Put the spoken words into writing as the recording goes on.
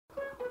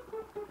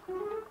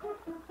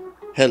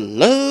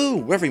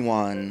Hello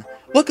everyone!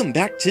 Welcome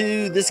back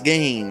to this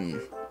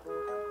game.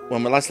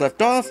 When we last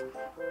left off,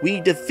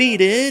 we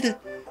defeated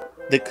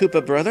the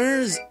Koopa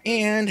brothers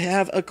and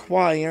have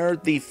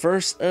acquired the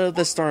first of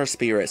the Star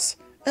Spirits,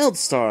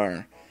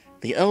 Eldstar,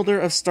 the Elder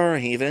of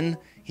Starhaven.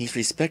 He's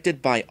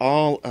respected by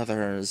all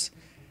others.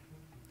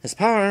 His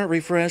power,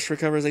 refresh,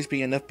 recovers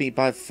HP and FP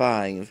by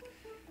 5.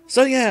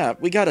 So yeah,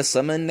 we got a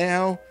summon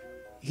now.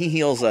 He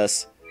heals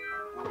us.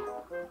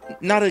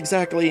 Not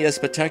exactly a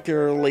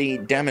spectacularly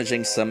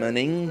damaging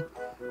summoning.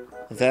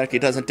 In fact, he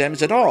doesn't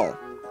damage at all.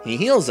 He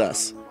heals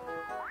us.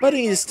 But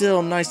he's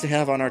still nice to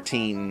have on our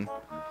team.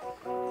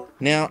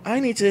 Now,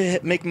 I need to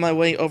make my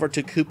way over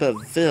to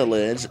Koopa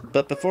Village,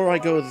 but before I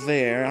go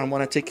there, I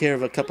want to take care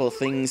of a couple of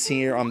things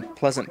here on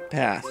Pleasant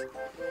Path.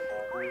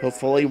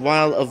 Hopefully,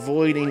 while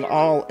avoiding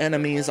all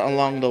enemies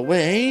along the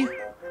way.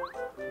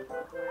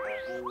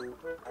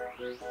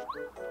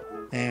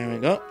 There we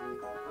go.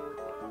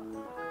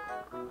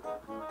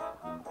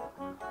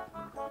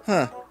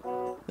 Huh.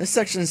 This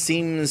section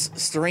seems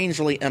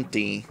strangely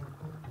empty.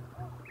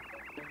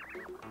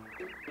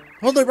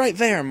 Hold it right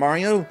there,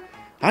 Mario.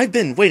 I've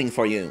been waiting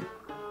for you.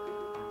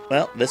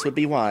 Well, this would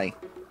be why.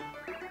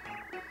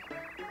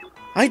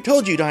 I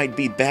told you I'd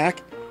be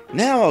back.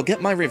 Now I'll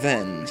get my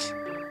revenge.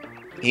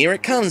 Here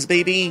it comes,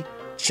 baby.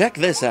 Check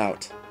this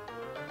out.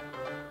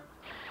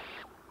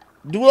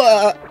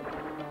 Dwah!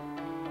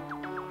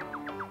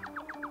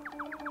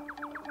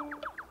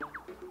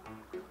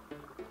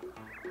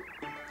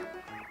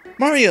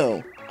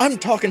 Mario, I'm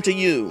talking to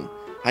you.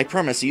 I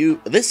promise you,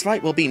 this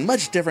fight will be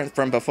much different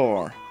from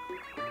before.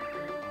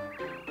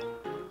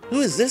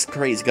 Who is this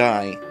crazy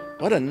guy?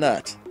 What a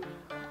nut.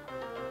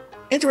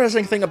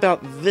 Interesting thing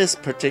about this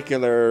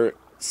particular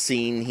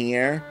scene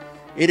here,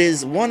 it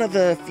is one of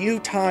the few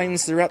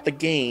times throughout the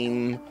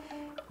game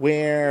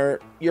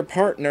where your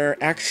partner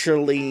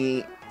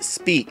actually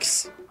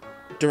speaks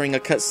during a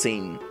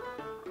cutscene.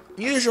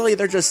 Usually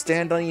they're just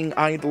standing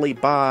idly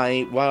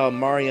by while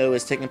Mario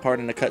is taking part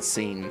in a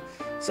cutscene.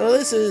 So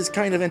this is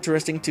kind of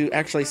interesting to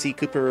actually see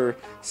Koopa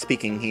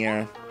speaking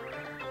here.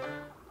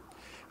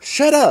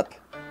 Shut up!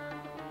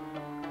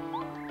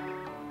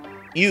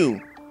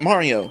 You,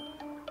 Mario,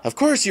 of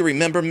course you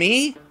remember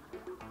me?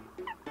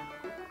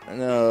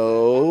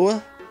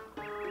 No.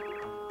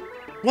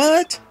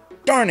 What?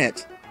 Darn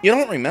it, you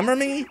don't remember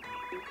me?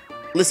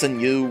 Listen,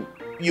 you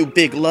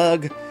big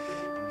lug.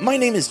 My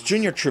name is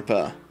Junior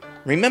Troopa.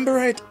 Remember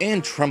it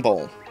and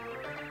tremble.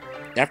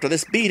 After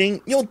this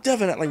beating, you'll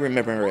definitely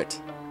remember it.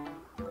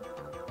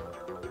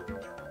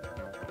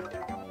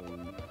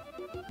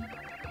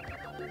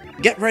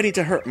 Get ready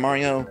to hurt,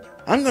 Mario.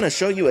 I'm gonna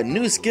show you a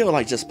new skill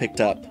I just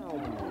picked up.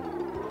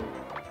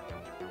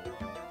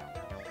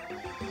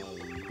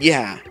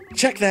 Yeah,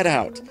 check that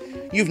out.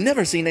 You've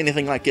never seen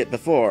anything like it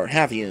before,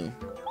 have you?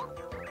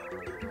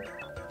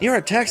 Your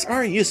attacks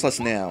are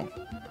useless now.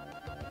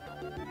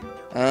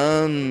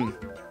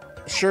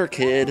 Sure,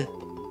 kid.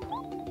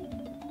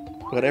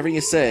 Whatever you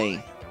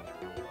say.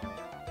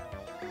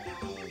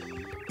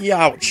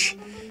 Youch!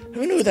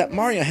 Who knew that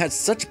Mario had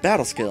such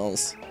battle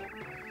skills?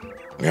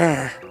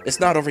 Grr, it's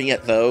not over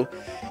yet, though.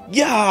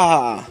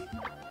 Yeah!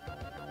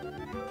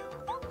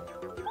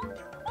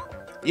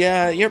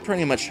 Yeah, you're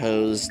pretty much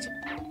hosed.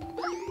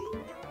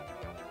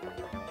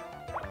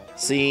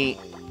 See,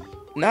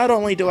 not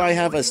only do I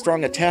have a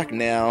strong attack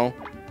now,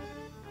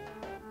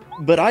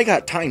 but I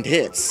got timed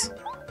hits.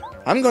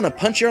 I'm gonna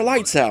punch your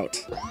lights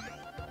out.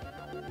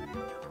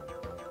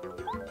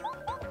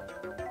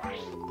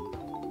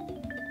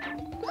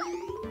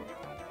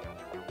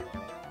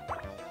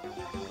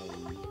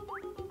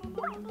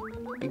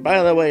 And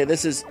by the way,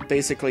 this is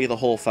basically the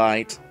whole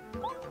fight.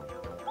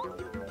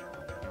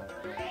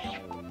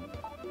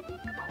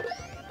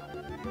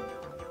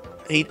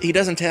 He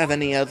doesn't have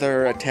any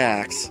other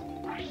attacks.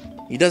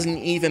 He doesn't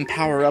even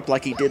power up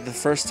like he did the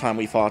first time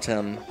we fought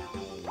him.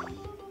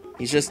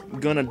 He's just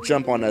gonna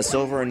jump on us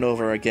over and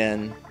over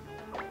again.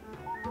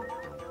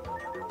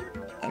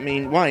 I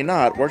mean, why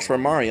not? Works for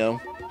Mario.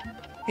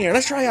 Here,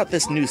 let's try out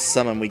this new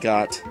summon we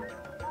got.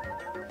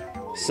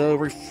 So,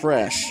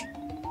 refresh.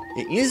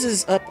 It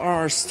uses up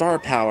our star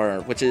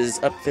power, which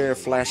is up there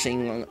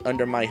flashing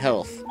under my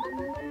health.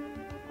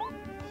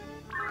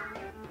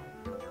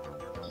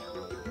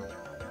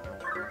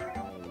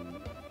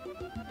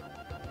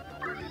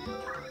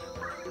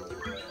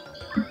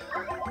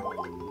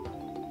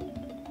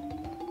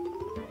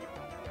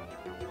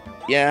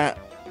 Yeah,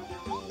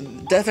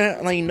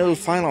 definitely no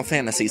Final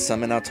Fantasy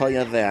summon, I'll tell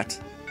you that.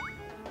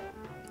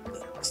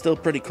 Still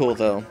pretty cool,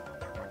 though.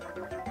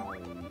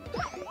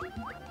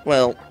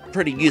 Well,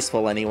 pretty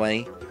useful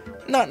anyway.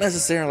 Not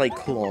necessarily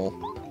cool.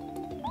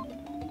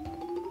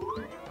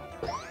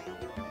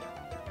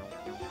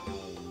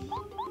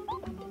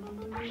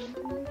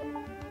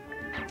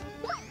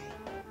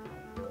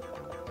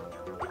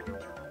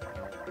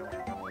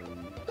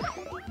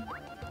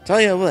 Tell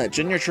you what,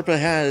 Junior Troopa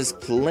has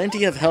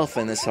plenty of health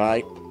in this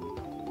fight.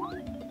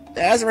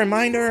 As a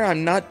reminder,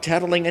 I'm not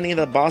tattling any of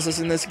the bosses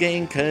in this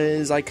game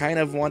because I kind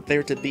of want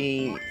there to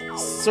be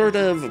sort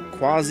of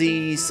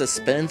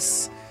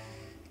quasi-suspense,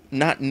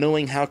 not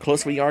knowing how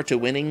close we are to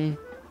winning.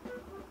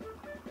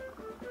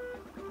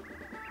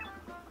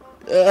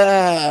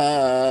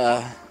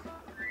 As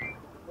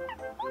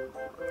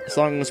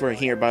long as we're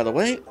here, by the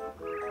way.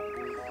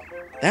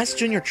 That's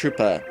Junior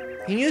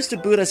Troopa. He used to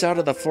boot us out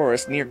of the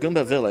forest near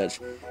Goomba Village.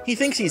 He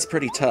thinks he's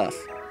pretty tough.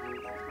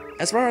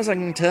 As far as I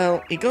can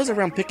tell, he goes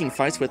around picking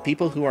fights with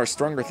people who are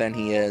stronger than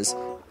he is.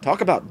 Talk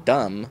about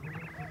dumb.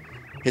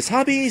 His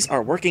hobbies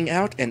are working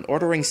out and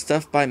ordering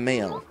stuff by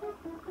mail.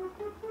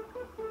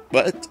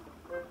 What?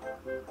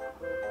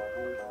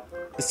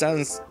 It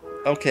sounds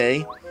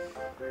okay.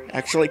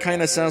 Actually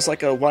kind of sounds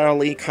like a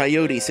Wile E.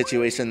 Coyote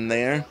situation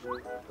there.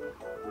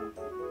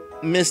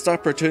 Missed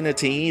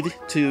opportunity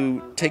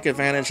to take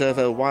advantage of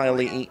a Wile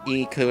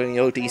E.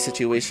 Coyote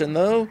situation,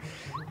 though,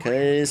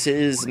 because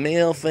his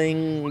mail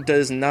thing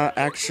does not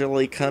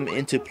actually come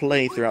into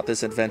play throughout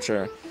this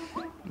adventure.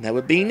 That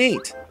would be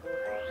neat.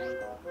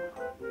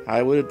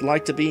 I would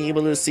like to be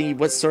able to see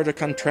what sort of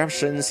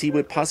contraptions he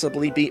would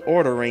possibly be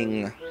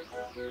ordering.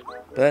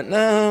 But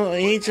no,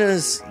 he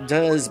just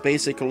does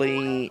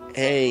basically,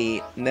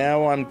 hey,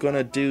 now I'm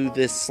gonna do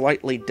this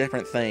slightly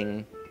different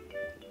thing.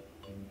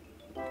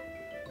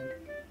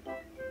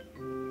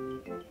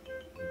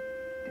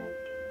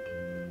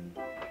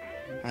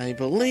 I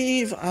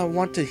believe I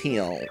want to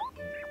heal.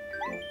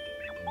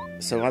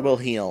 So I will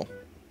heal.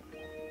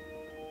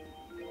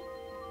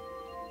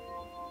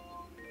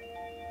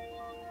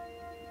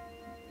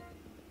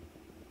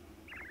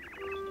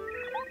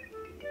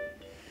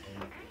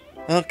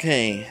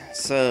 Okay,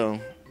 so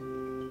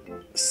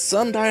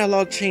some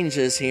dialogue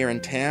changes here in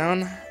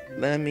town.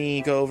 Let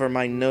me go over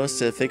my notes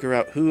to figure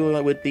out who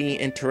would be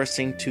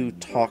interesting to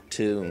talk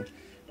to.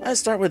 Let's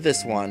start with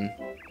this one.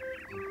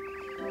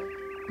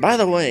 By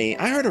the way,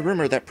 I heard a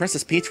rumor that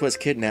Princess Peach was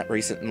kidnapped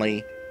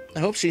recently. I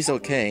hope she's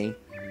okay.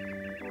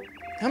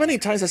 How many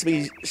times has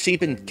she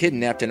been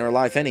kidnapped in her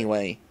life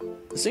anyway?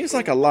 It seems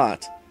like a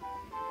lot.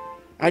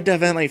 I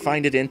definitely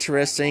find it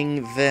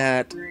interesting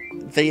that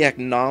they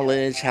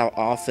acknowledge how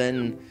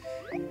often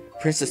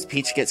Princess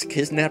Peach gets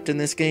kidnapped in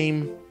this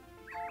game.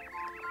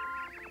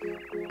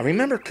 I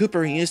remember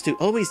Cooper used to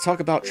always talk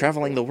about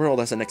traveling the world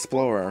as an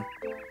explorer.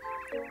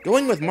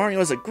 Going with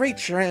Mario is a great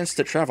chance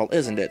to travel,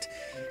 isn't it?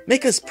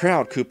 Make us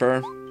proud,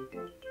 Cooper.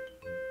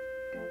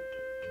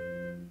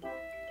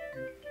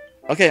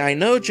 Okay, I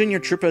know Junior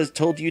Troopa has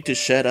told you to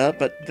shut up,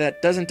 but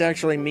that doesn't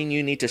actually mean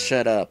you need to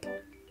shut up.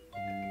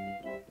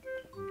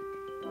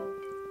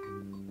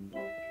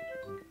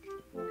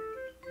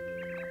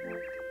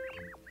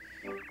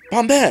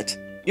 Bombette!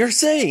 You're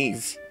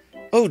safe!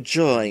 Oh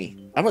joy,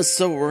 I was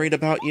so worried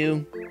about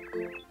you.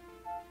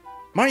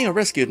 Mario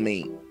rescued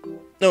me.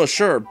 Oh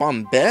sure,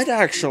 Bombette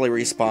actually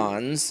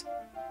responds.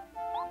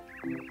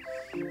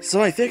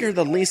 So I figured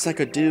the least I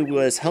could do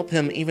was help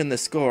him even the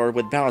score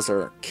with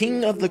Bowser,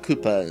 King of the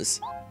Koopas.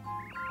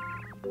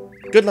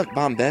 Good luck,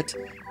 Bombette.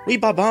 We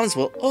Bob-Bombs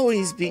will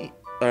always be,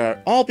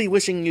 all be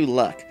wishing you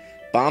luck.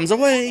 Bombs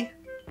away!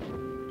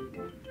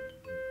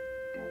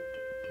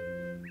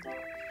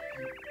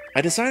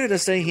 I decided to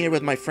stay here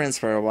with my friends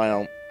for a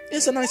while.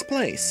 It's a nice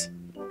place.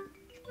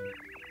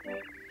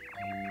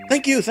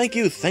 Thank you, thank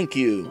you, thank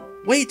you.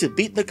 Way to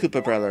beat the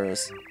Koopa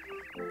brothers.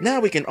 Now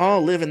we can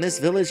all live in this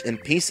village in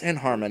peace and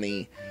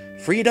harmony.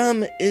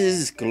 Freedom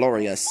is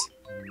glorious.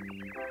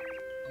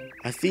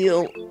 I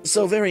feel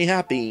so very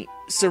happy,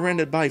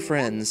 surrounded by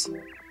friends.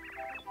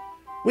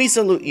 We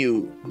salute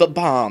you,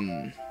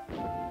 Bomb.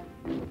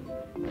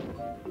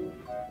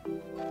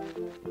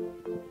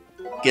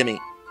 Gimme.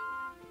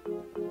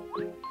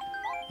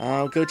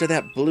 I'll go to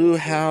that blue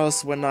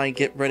house when I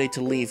get ready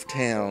to leave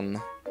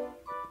town.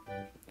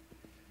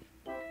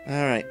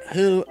 Alright,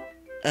 who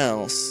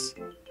else?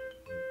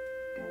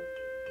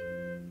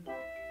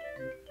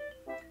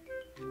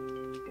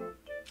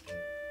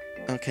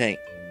 Okay.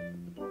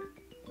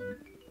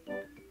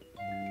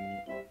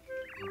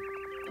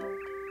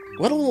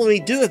 What will we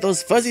do if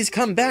those fuzzies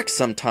come back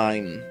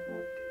sometime?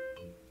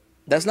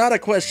 That's not a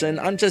question,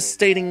 I'm just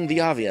stating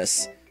the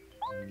obvious.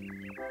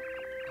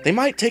 They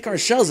might take our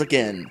shells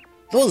again.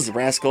 Those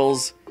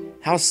rascals.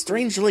 How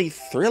strangely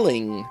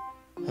thrilling.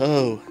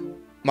 Oh,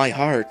 my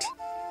heart.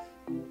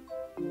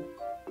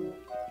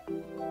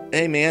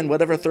 Hey man,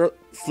 whatever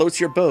floats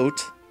your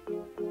boat.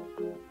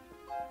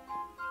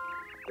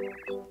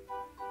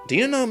 Do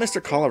you know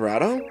Mr.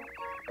 Colorado?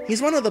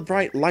 He's one of the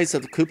bright lights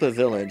of Koopa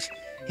Village.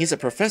 He's a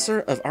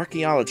professor of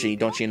archaeology,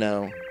 don't you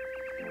know?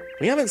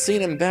 We haven't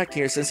seen him back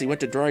here since he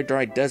went to Dry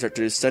Desert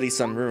to study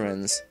some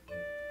ruins.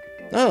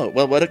 Oh,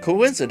 well what a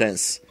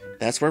coincidence.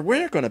 That's where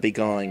we're going to be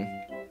going.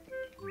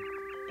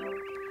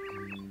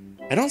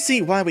 I don't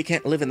see why we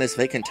can't live in this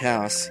vacant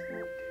house.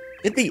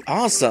 It'd be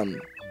awesome.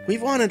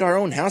 We've wanted our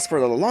own house for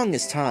the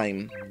longest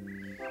time.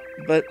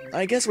 But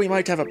I guess we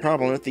might have a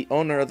problem if the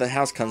owner of the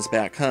house comes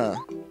back, huh?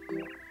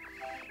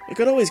 We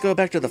could always go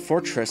back to the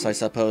fortress, I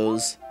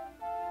suppose.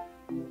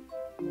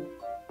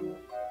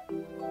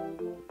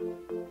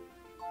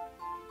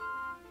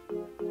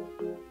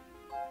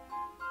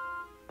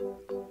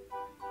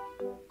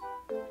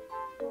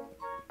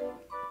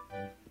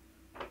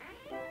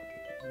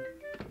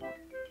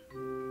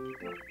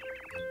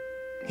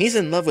 He's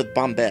in love with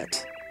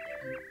Bombette,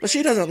 but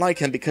she doesn't like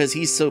him because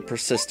he's so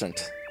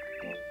persistent.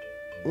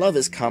 Love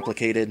is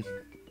complicated.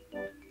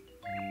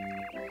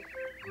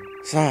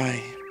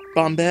 Sigh.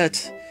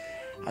 Bombette,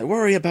 I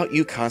worry about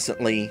you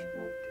constantly.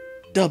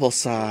 Double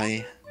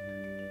sigh.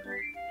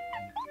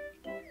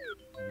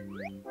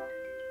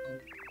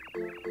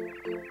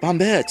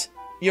 Bombette,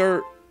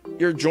 you're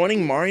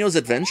joining Mario's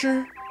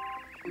adventure?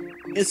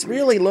 It's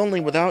really lonely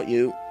without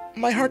you.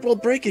 My heart will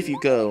break if you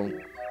go.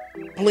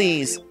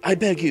 Please, I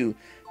beg you,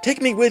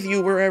 take me with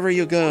you wherever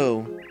you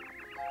go.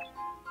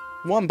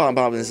 One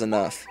Bob is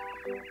enough.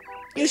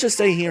 You should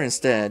stay here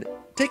instead.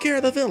 Take care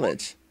of the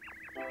village.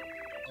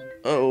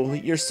 Oh,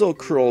 you're so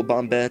cruel,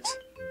 Bombette.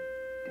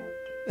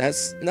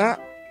 That's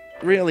not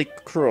really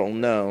cruel,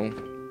 no.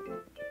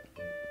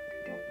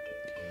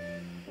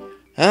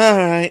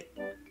 Alright,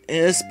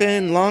 it's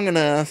been long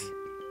enough.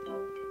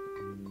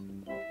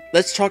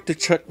 Let's talk to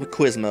Chuck with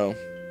Quizmo.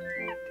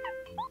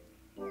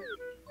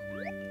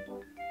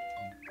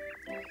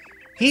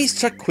 He's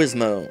Chuck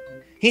Quizmo.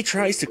 He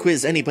tries to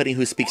quiz anybody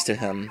who speaks to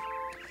him.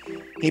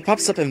 He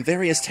pops up in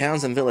various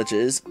towns and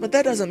villages, but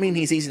that doesn't mean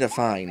he's easy to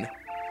find.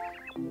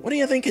 What do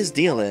you think his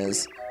deal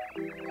is?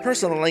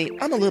 Personally,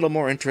 I'm a little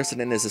more interested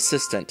in his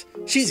assistant.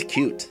 She's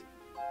cute.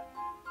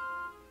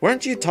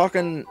 Weren't you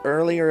talking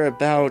earlier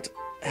about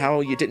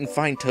how you didn't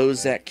find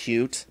toads that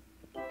cute?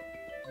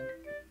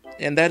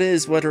 And that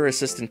is what her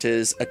assistant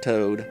is, a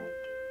toad.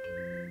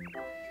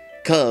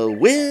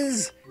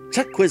 Quiz!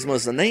 Chuck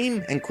Quizmo's the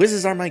name, and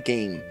quizzes are my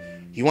game.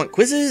 You want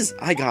quizzes?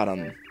 I got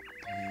 'em.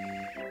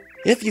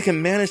 If you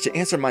can manage to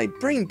answer my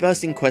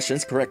brain-busting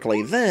questions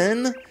correctly,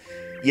 then...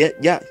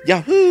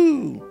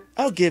 Yahoo!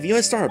 I'll give you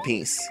a star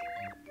piece.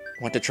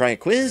 Want to try a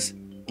quiz?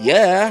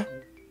 Yeah!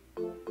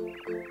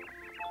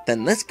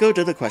 Then let's go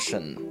to the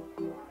question.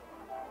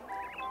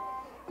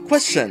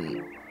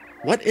 Question.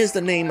 What is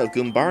the name of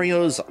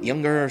Goombario's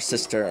younger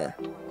sister?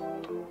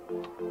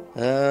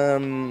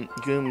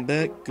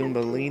 Goombek,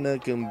 Goombalina,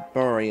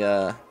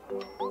 Goombaria.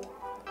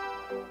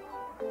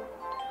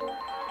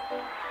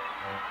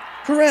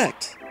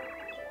 Correct!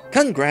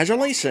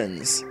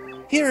 Congratulations!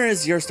 Here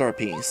is your star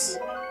piece.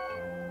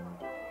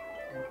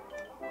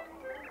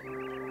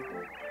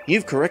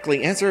 You've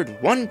correctly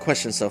answered one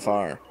question so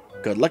far.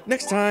 Good luck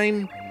next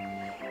time.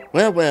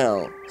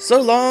 Well,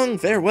 so long,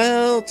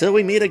 farewell, till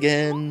we meet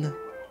again.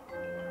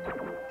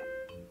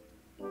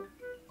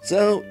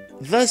 So,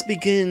 thus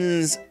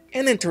begins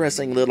an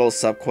interesting little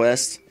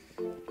subquest.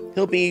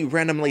 He'll be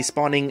randomly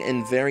spawning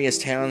in various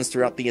towns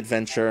throughout the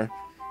adventure.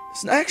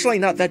 It's actually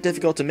not that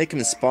difficult to make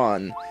him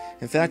spawn.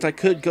 In fact, I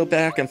could go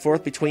back and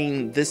forth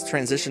between this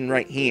transition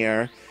right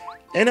here,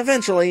 and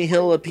eventually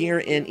he'll appear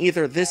in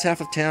either this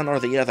half of town or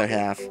the other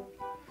half.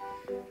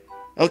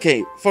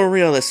 Okay, for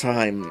real this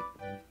time.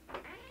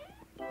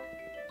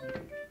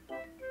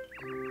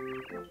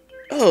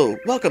 Oh,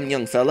 welcome,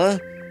 young fella.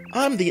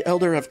 I'm the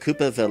elder of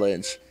Koopa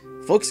Village.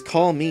 Folks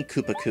call me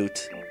Koopa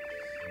Koot.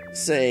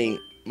 Say,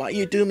 might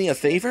you do me a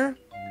favor?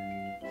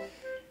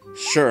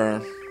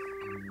 Sure.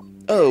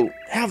 Oh,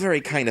 how very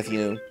kind of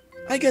you.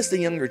 I guess the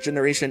younger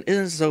generation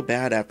isn't so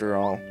bad after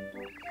all.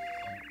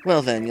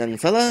 Well then, young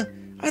fella,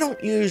 I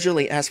don't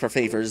usually ask for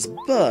favors,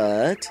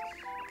 but...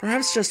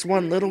 perhaps just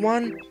one little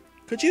one?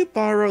 Could you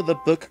borrow the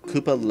book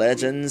Koopa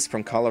Legends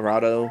from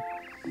Colorado?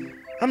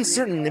 I'm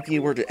certain if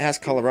you were to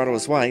ask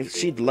Colorado's wife,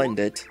 she'd lend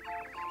it.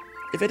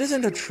 If it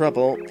isn't a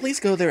trouble, please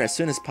go there as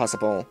soon as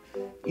possible.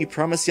 You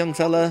promise, young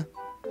fella?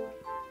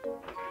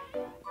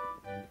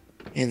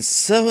 And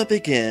so it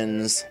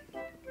begins.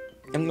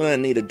 I'm gonna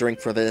need a drink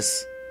for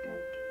this.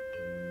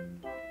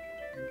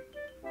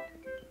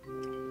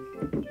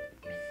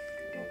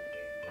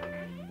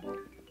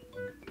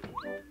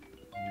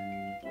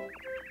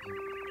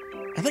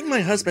 I think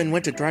my husband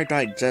went to Dry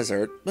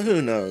Desert, but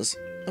who knows?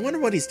 I wonder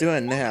what he's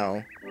doing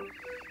now.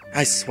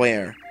 I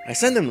swear, I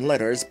send him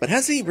letters, but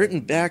has he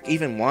written back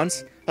even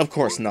once? Of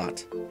course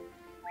not.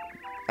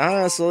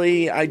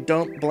 Honestly, I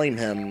don't blame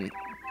him,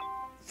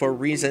 for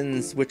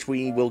reasons which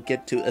we will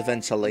get to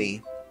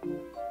eventually.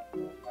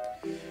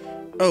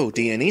 Oh,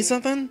 do you need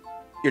something?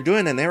 You're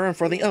doing an errand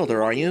for the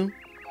Elder, are you?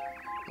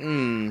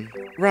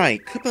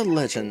 Right, Koopa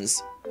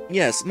Legends.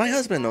 Yes, my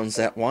husband owns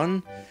that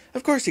one.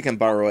 Of course you can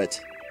borrow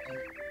it.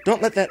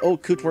 Don't let that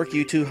old coot work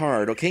you too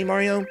hard, okay,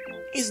 Mario?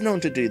 He's known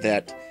to do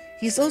that.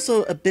 He's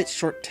also a bit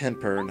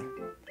short-tempered.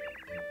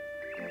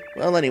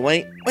 Well,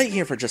 anyway, wait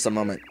here for just a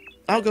moment.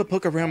 I'll go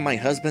poke around my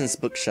husband's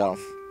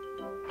bookshelf.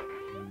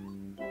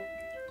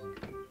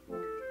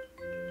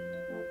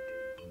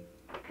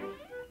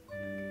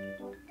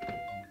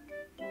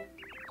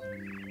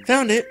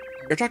 Found it!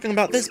 You're talking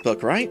about this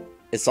book, right?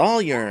 It's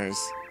all yours.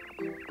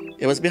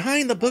 It was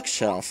behind the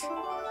bookshelf.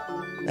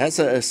 That's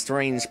a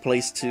strange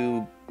place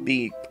to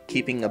be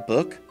keeping a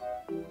book.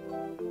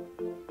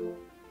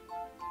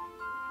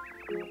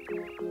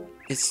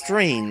 It's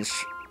strange,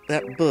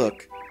 that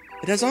book.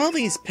 It has all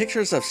these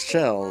pictures of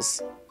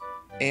shells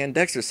and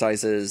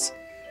exercises.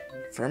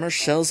 Firmer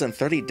shells in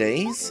 30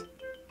 days?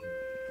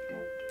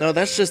 No,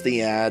 that's just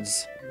the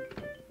ads.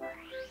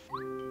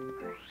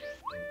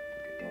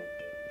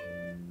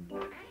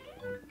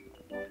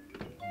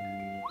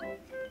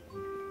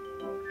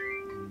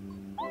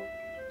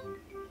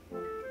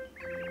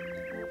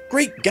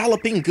 Great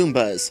galloping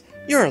Goombas!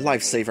 You're a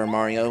lifesaver,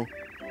 Mario.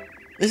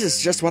 This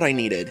is just what I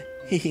needed.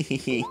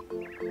 Hehehe.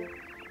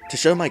 To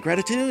show my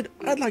gratitude,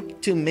 I'd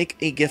like to make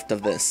a gift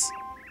of this.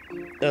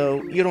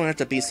 Oh, you don't have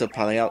to be so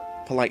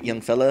polite, young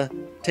fella.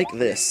 Take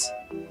this.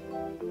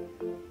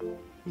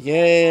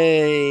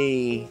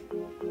 Yay!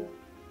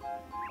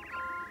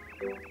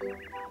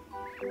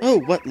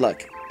 Oh, what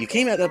luck. You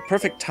came at the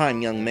perfect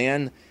time, young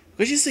man.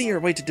 Could you see your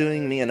way to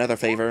doing me another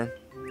favor?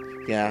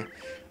 Yeah.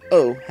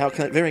 Oh, how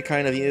very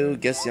kind of you.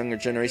 Guess younger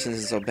generations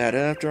is so bad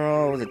after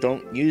all. They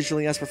don't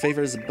usually ask for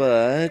favors,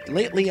 but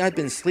lately I've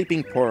been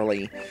sleeping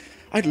poorly.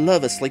 I'd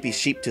love a sleepy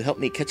sheep to help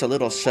me catch a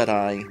little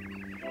shut-eye.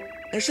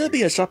 There should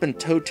be a shop in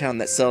Toad Town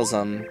that sells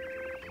them.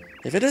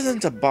 If it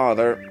isn't a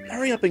bother,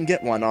 hurry up and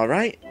get one,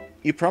 alright?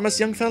 You promise,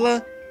 young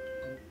fella?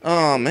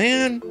 Aw,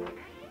 man.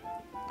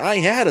 I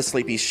had a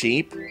sleepy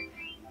sheep,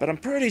 but I'm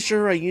pretty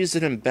sure I used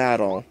it in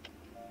battle.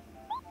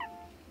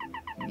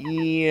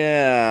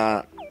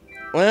 Yeah.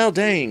 Well,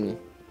 dang.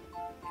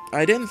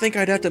 I didn't think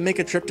I'd have to make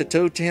a trip to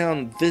Toad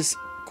Town this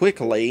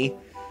quickly,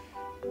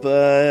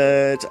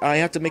 but I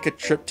have to make a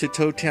trip to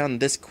Toad Town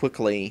this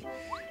quickly.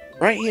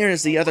 Right here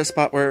is the other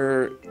spot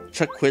where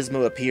Chuck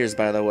Quizmo appears,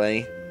 by the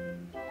way.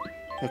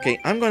 Okay,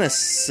 I'm gonna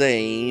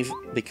save,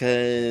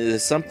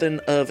 because something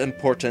of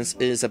importance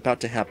is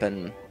about to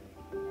happen.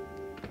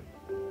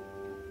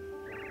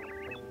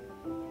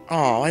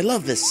 Oh, I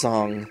love this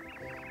song.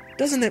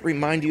 Doesn't it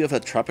remind you of a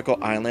tropical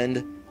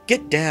island?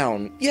 Get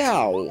down!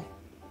 Yow!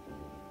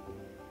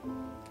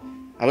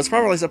 I was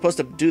probably supposed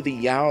to do the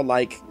yow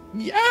like,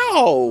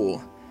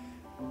 yow!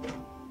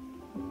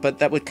 But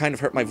that would kind of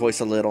hurt my voice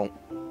a little.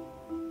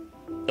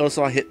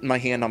 Also, I hit my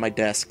hand on my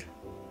desk.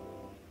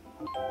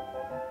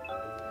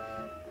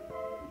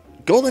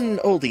 Golden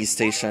Oldies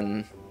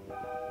Station.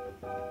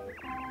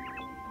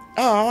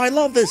 Oh, I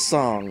love this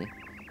song!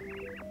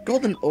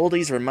 Golden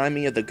Oldies remind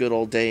me of the good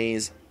old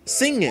days.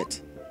 Sing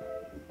it!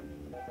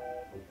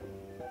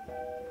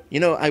 You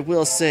know, I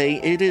will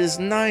say, it is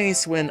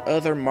nice when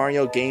other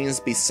Mario games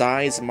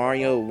besides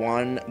Mario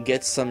 1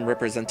 get some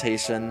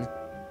representation.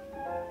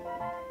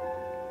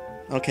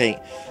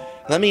 Okay,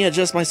 let me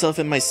adjust myself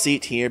in my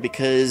seat here,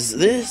 because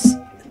this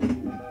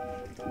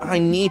I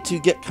need to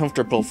get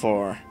comfortable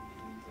for.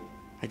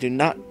 I do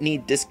not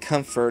need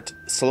discomfort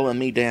slowing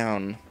me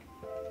down.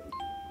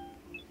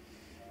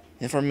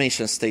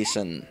 Information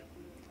station.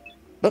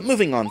 But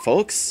moving on,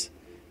 folks.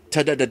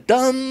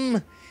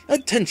 Ta-da-da-dum!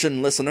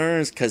 Attention,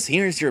 listeners, cause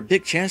here's your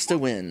big chance to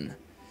win.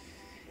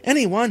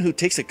 Anyone who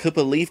takes a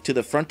Koopa leaf to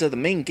the front of the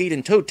main gate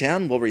in Toad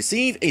Town will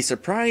receive a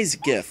surprise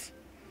gift.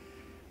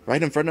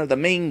 Right in front of the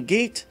main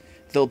gate,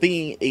 there'll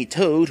be a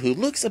toad who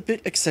looks a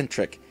bit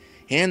eccentric.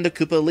 Hand the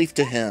Koopa leaf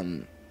to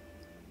him.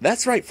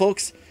 That's right,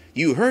 folks.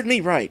 You heard me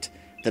right.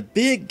 The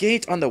big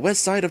gate on the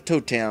west side of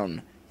Toad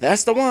Town.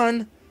 That's the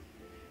one.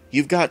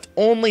 You've got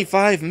only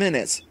 5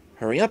 minutes.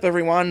 Hurry up,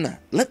 everyone.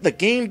 Let the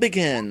game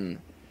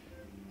begin.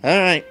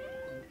 Alright.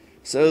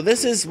 So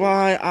this is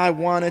why I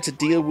wanted to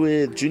deal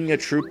with Junior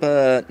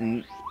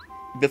Troopa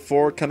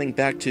before coming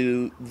back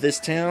to this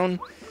town.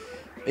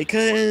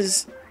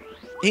 Because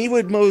he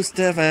would most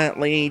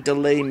definitely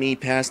delay me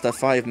past the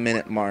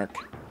 5-minute mark.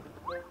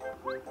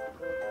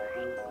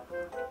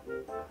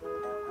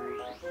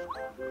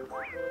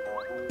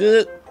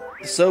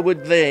 So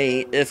would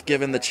they, if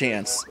given the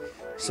chance.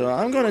 So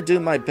I'm going to do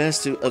my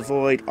best to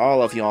avoid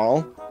all of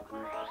y'all.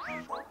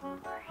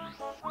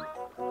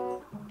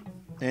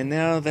 And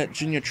now that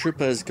Junior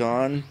Troopa is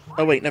gone...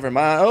 Oh wait, never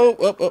mind.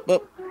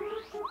 Oh.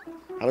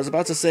 I was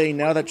about to say,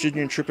 now that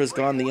Junior Troopa is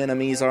gone, the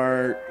enemies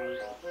are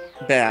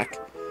back.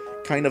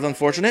 Kind of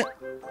unfortunate,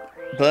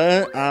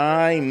 but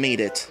I made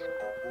it.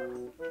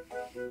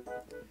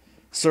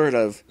 Sort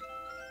of.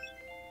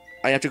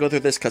 I have to go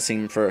through this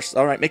cutscene first.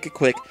 Alright, make it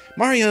quick.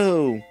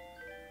 Mario!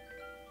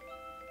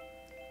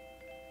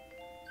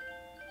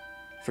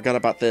 Forgot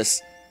about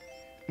this.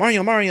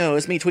 Mario,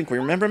 it's me, Twinkle.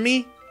 Remember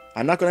me?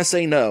 I'm not gonna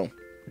say no.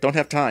 Don't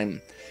have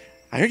time.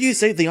 I heard you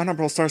saved the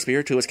Honorable Star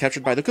Spirit who was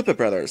captured by the Koopa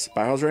brothers.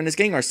 Bowser and his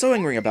gang are so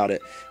angry about it.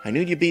 I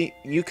knew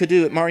you could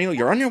do it, Mario.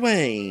 You're on your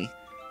way.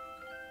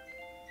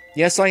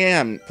 Yes, I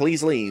am.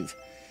 Please leave.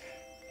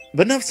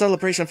 But enough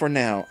celebration for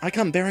now. I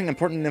come bearing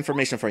important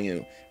information for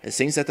you. It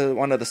seems that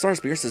one of the Star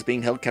Spirits is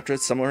being held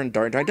captured somewhere in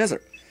Dry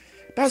Desert.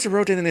 Bowser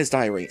wrote it in his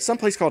diary,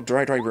 someplace called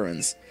Dry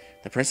Ruins.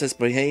 The princess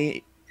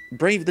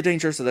braved the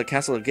dangers of the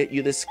castle to get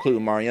you this clue,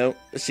 Mario.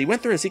 She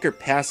went through a secret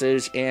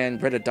passage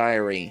and read a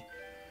diary.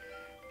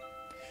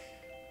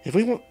 If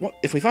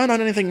we find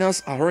out anything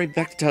else, I'll hurry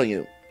back to tell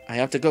you. I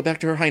have to go back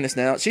to Her Highness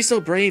now. She's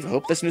so brave.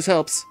 Hope this news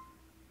helps.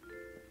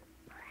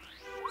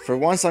 For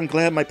once, I'm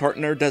glad my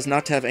partner does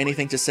not have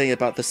anything to say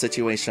about the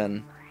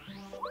situation.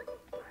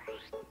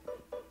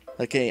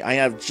 Okay, I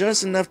have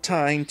just enough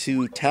time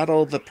to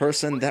tattle the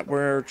person that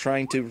we're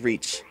trying to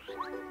reach.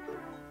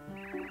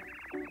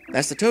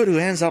 That's the toad who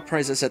hands out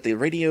prizes at the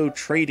radio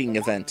trading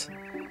event.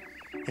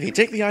 If you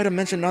take the item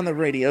mentioned on the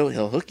radio,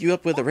 he'll hook you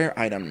up with a rare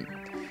item.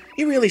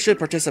 You really should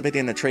participate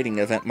in the trading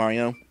event,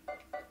 Mario.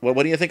 Well,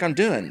 what do you think I'm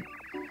doing?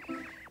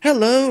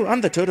 Hello,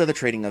 I'm the toad of the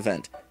trading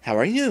event. How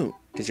are you?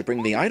 Did you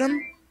bring the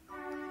item?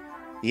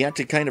 You have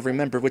to kind of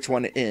remember which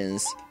one it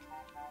is.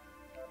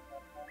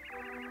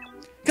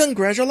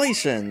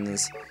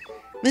 Congratulations!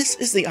 This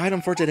is the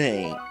item for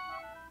today.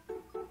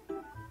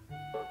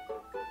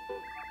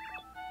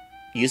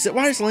 Use it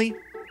wisely.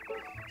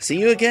 See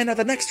you again at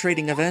the next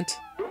trading event.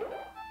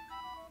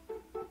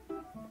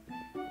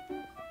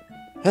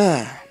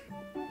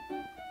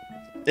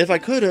 If I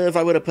could've,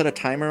 I would've put a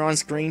timer on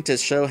screen to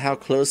show how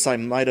close I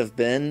might have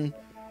been.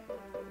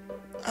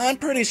 I'm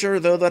pretty sure,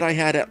 though, that I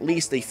had at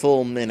least a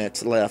full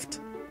minute left.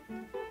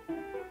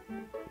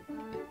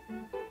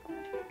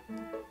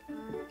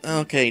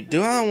 Okay,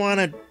 do I want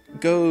to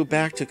go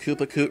back to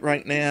Koopa Koot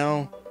right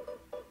now?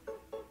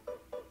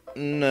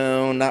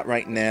 No, not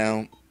right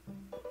now.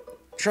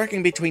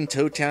 Trekking between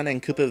Toad Town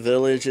and Koopa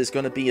Village is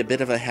going to be a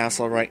bit of a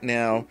hassle right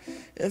now.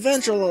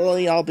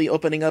 Eventually, I'll be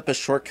opening up a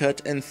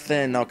shortcut, and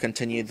then I'll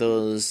continue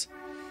those.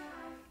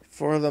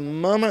 For the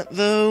moment,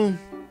 though...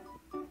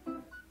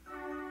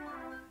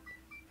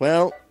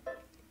 well,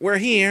 we're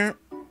here.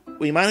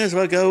 We might as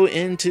well go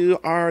into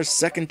our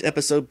second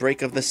episode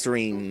break of the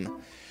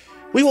stream.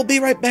 We will be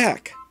right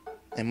back.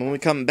 And when we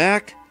come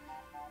back,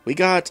 we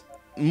got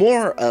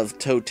more of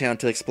Toad Town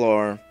to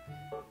explore.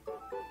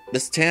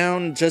 This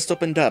town just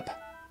opened up.